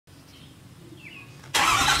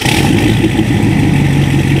What's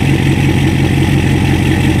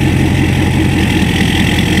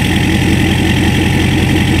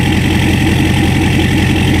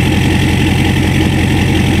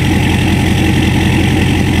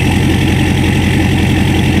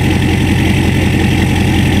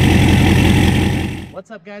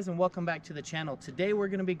up guys, and welcome back to the channel. Today we're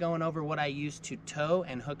going to be going over what I use to tow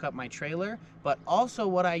and hook up my trailer, but also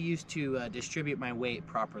what I use to distribute my weight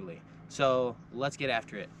properly. So let's get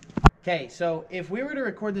after it. Okay, so if we were to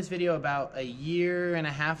record this video about a year and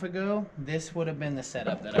a half ago, this would have been the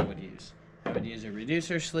setup that I would use. I would use a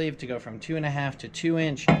reducer sleeve to go from 2.5 to 2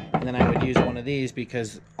 inch, and then I would use one of these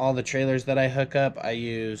because all the trailers that I hook up, I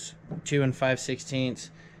use 2 5/16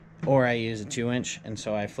 or I use a 2 inch, and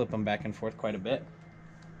so I flip them back and forth quite a bit.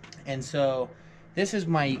 And so this is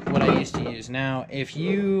what I used to use. Now, if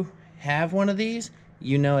you have one of these,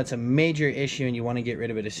 you know it's a major issue and you want to get rid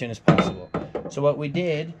of it as soon as possible. So what we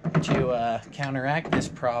did to counteract this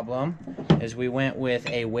problem is we went with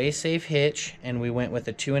a Weighsafe hitch, and we went with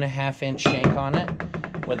a 2.5 inch shank on it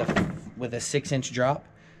with a 6 inch drop.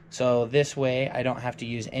 So this way I don't have to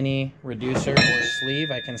use any reducer or sleeve.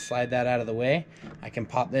 I can slide that out of the way. I can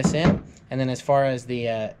pop this in, and then as far as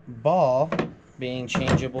the ball being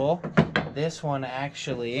changeable, this one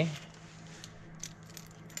actually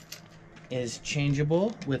is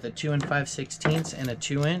changeable with a 2 5/16 and a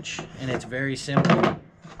 2 inch, and it's very simple.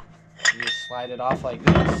 You just slide it off like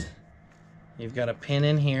this. You've got a pin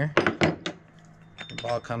in here. The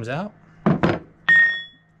ball comes out.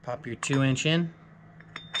 Pop your 2 inch in,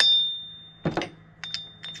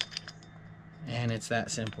 and it's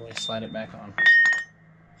that simple. You slide it back on.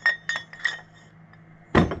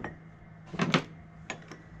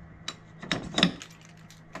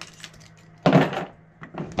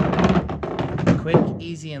 Quick,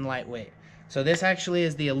 easy, and lightweight. So this actually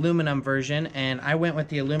is the aluminum version, and I went with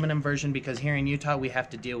the aluminum version because here in Utah we have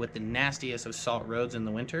to deal with the nastiest of salt roads in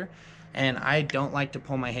the winter, and I don't like to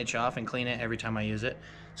pull my hitch off and clean it every time I use it.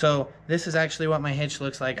 So this is actually what my hitch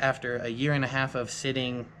looks like after a year and a half of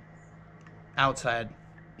sitting outside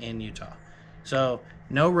in Utah. So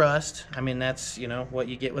no rust. I mean, that's, you know, what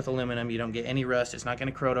you get with aluminum. You don't get any rust. It's not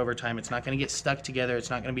going to corrode over time. It's not going to get stuck together. It's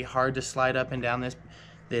not going to be hard to slide up and down this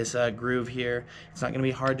groove here. It's not going to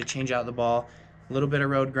be hard to change out the ball. A little bit of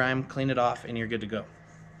road grime, clean it off, and you're good to go.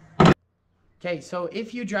 Okay, so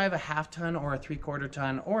if you drive a 1/2 ton or a 3/4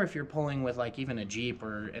 ton, or if you're pulling with like even a Jeep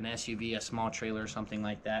or an SUV, a small trailer or something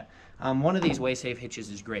like that, one of these Weighsafe hitches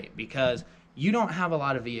is great because you don't have a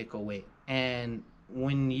lot of vehicle weight, and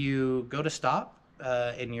when you go to stop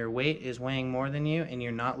and your weight is weighing more than you and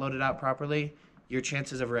you're not loaded out properly, your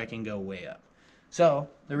chances of wrecking go way up. So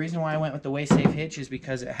the reason why I went with the Weighsafe hitch is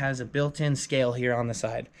because it has a built-in scale here on the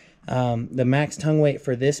side. The max tongue weight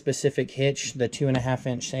for this specific hitch, the 2.5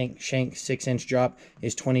 inch shank 6 inch drop,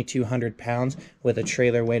 is 2,200 pounds with a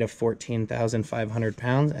trailer weight of 14,500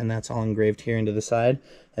 pounds, and that's all engraved here into the side,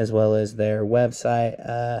 as well as their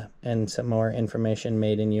website and some more information,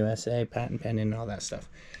 made in USA, patent pending, and all that stuff.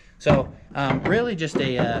 So really just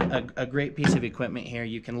a great piece of equipment here.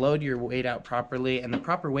 You can load your weight out properly, and the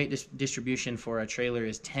proper weight distribution for a trailer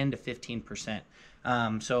is 10 to 15%.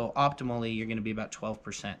 So optimally, you're going to be about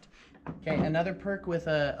 12%. Okay, another perk with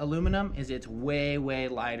aluminum is it's way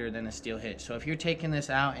lighter than a steel hitch. So if you're taking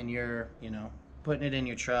this out and you're, you know, putting it in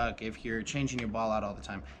your truck, if you're changing your ball out all the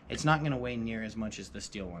time, it's not going to weigh near as much as the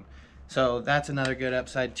steel one. So that's another good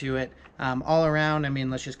upside to it. All around, I mean,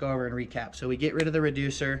 let's just go over and recap. So we get rid of the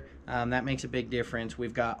reducer. That makes a big difference.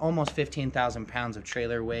 We've got almost 15,000 pounds of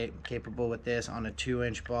trailer weight capable with this on a 2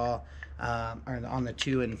 inch ball, or on the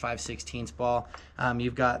 2 5/16 ball.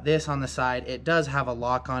 You've got this on the side. It does have a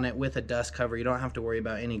lock on it with a dust cover. You don't have to worry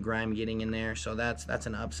about any grime getting in there. So that's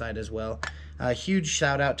an upside as well. A huge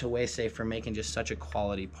shout out to Weighsafe for making just such a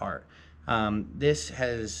quality part. This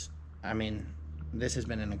has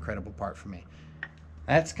been an incredible part for me.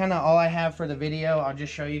 That's kind of all I have for the video. I'll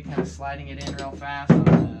just show you kind of sliding it in real fast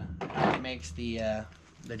on how it makes the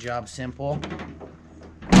job simple.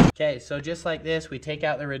 Okay, so just like this, we take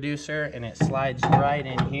out the reducer and it slides right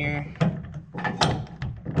in here.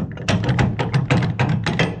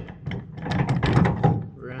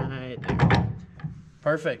 Right there.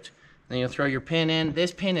 Perfect. Then you'll throw your pin in.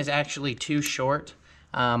 This pin is actually too short.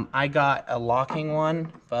 I got a locking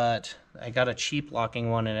one, but I got a cheap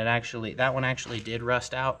locking one, and that one actually did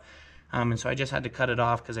rust out. And so I just had to cut it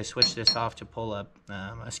off because I switched this off to pull up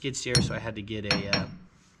a skid steer, so I had to get a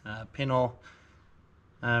pinhole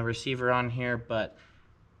receiver on here. But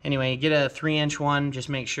anyway, you get a 3-inch one, just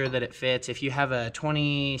make sure that it fits. If you have a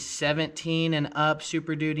 2017 and up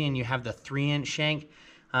Super Duty and you have the 3-inch shank,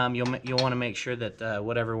 you'll want to make sure that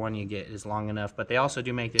whatever one you get is long enough. But they also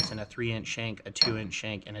do make this in a 3-inch shank, a 2-inch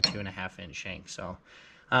shank, and a 2.5-inch shank. So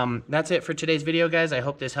that's it for today's video, guys. I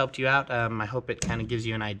hope this helped you out. I hope it kind of gives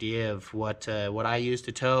you an idea of what I use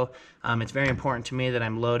to tow. It's very important to me that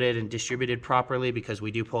I'm loaded and distributed properly, because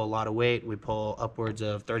we do pull a lot of weight. We pull upwards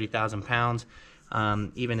of 30,000 pounds,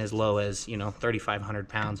 even as low as 3,500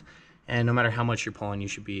 pounds. And no matter how much you're pulling, you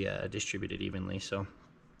should be distributed evenly. So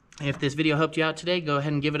if this video helped you out today, go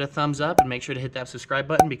ahead and give it a thumbs up, and make sure to hit that subscribe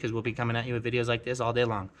button, because we'll be coming at you with videos like this all day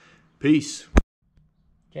long. Peace.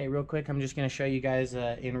 Okay, real quick, I'm just going to show you guys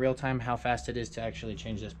in real time how fast it is to actually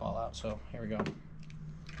change this ball out. So here we go.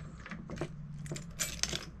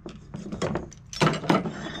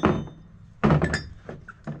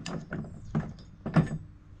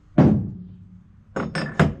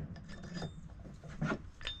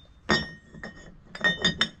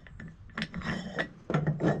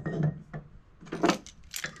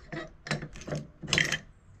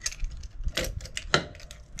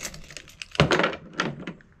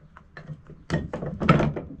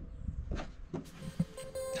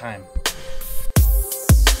 Time.